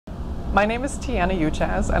My name is Tianna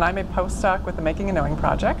Uchacz, and I'm a postdoc with the Making and Knowing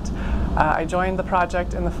project. I joined the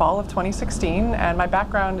project in the fall of 2016, and my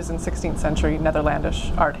background is in 16th century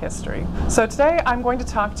Netherlandish art history. So today I'm going to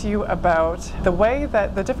talk to you about the way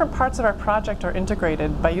that the different parts of our project are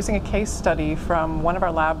integrated by using a case study from one of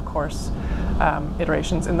our lab course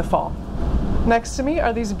iterations in the fall. Next to me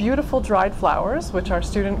are these beautiful dried flowers, which our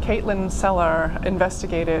student Caitlin Sellar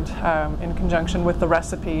investigated in conjunction with the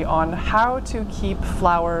recipe on how to keep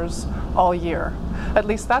flowers all year. At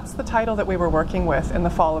least that's the title that we were working with in the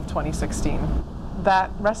fall of 2016.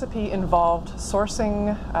 That recipe involved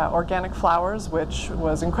sourcing organic flowers, which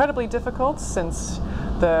was incredibly difficult since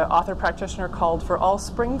the author practitioner called for all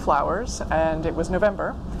spring flowers, and it was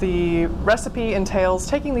November. The recipe entails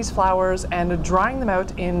taking these flowers and drying them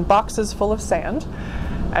out in boxes full of sand.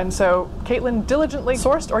 And so Caitlin diligently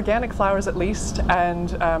sourced organic flowers at least,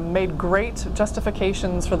 and made great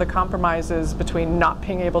justifications for the compromises between not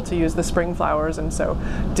being able to use the spring flowers, and so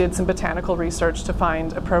did some botanical research to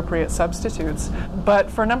find appropriate substitutes.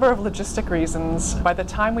 But for a number of logistic reasons, by the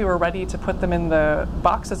time we were ready to put them in the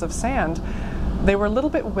boxes of sand, they were a little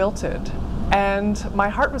bit wilted. And my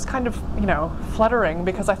heart was kind of, fluttering,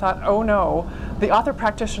 because I thought, oh no, the author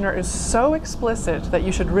practitioner is so explicit that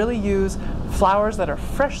you should really use flowers that are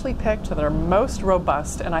freshly picked, that are most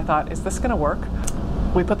robust. And I thought, is this going to work?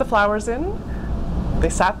 We put the flowers in. They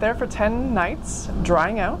sat there for 10 nights,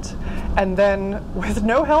 drying out, and then with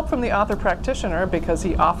no help from the author practitioner, because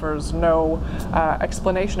he offers no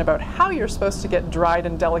explanation about how you're supposed to get dried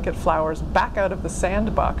and delicate flowers back out of the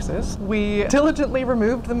sand boxes, we diligently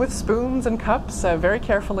removed them with spoons and cups very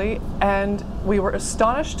carefully, and we were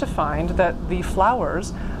astonished to find that the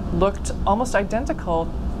flowers looked almost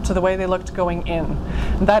identical to the way they looked going in.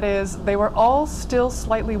 That is, they were all still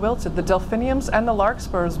slightly wilted, the delphiniums and the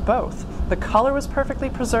larkspurs both. The color was perfectly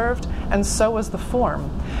preserved, and so was the form.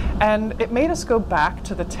 And it made us go back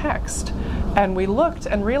to the text, and we looked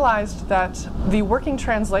and realized that the working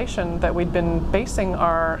translation that we'd been basing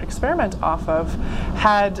our experiment off of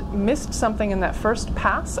had missed something in that first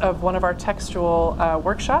pass of one of our textual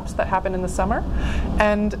workshops that happened in the summer.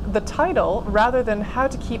 And the title, rather than How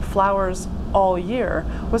to Keep Flowers All Year,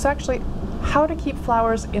 was actually how to keep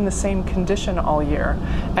flowers in the same condition all year.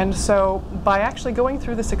 And so by actually going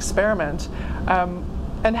through this experiment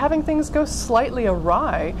and having things go slightly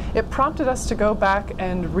awry, it prompted us to go back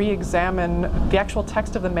and re-examine the actual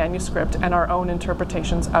text of the manuscript and our own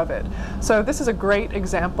interpretations of it. So this is a great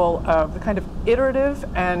example of the kind of iterative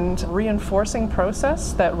and reinforcing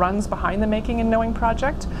process that runs behind the Making and Knowing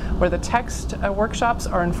project, where the text workshops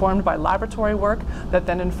are informed by laboratory work that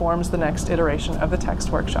then informs the next iteration of the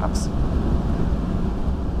text workshops.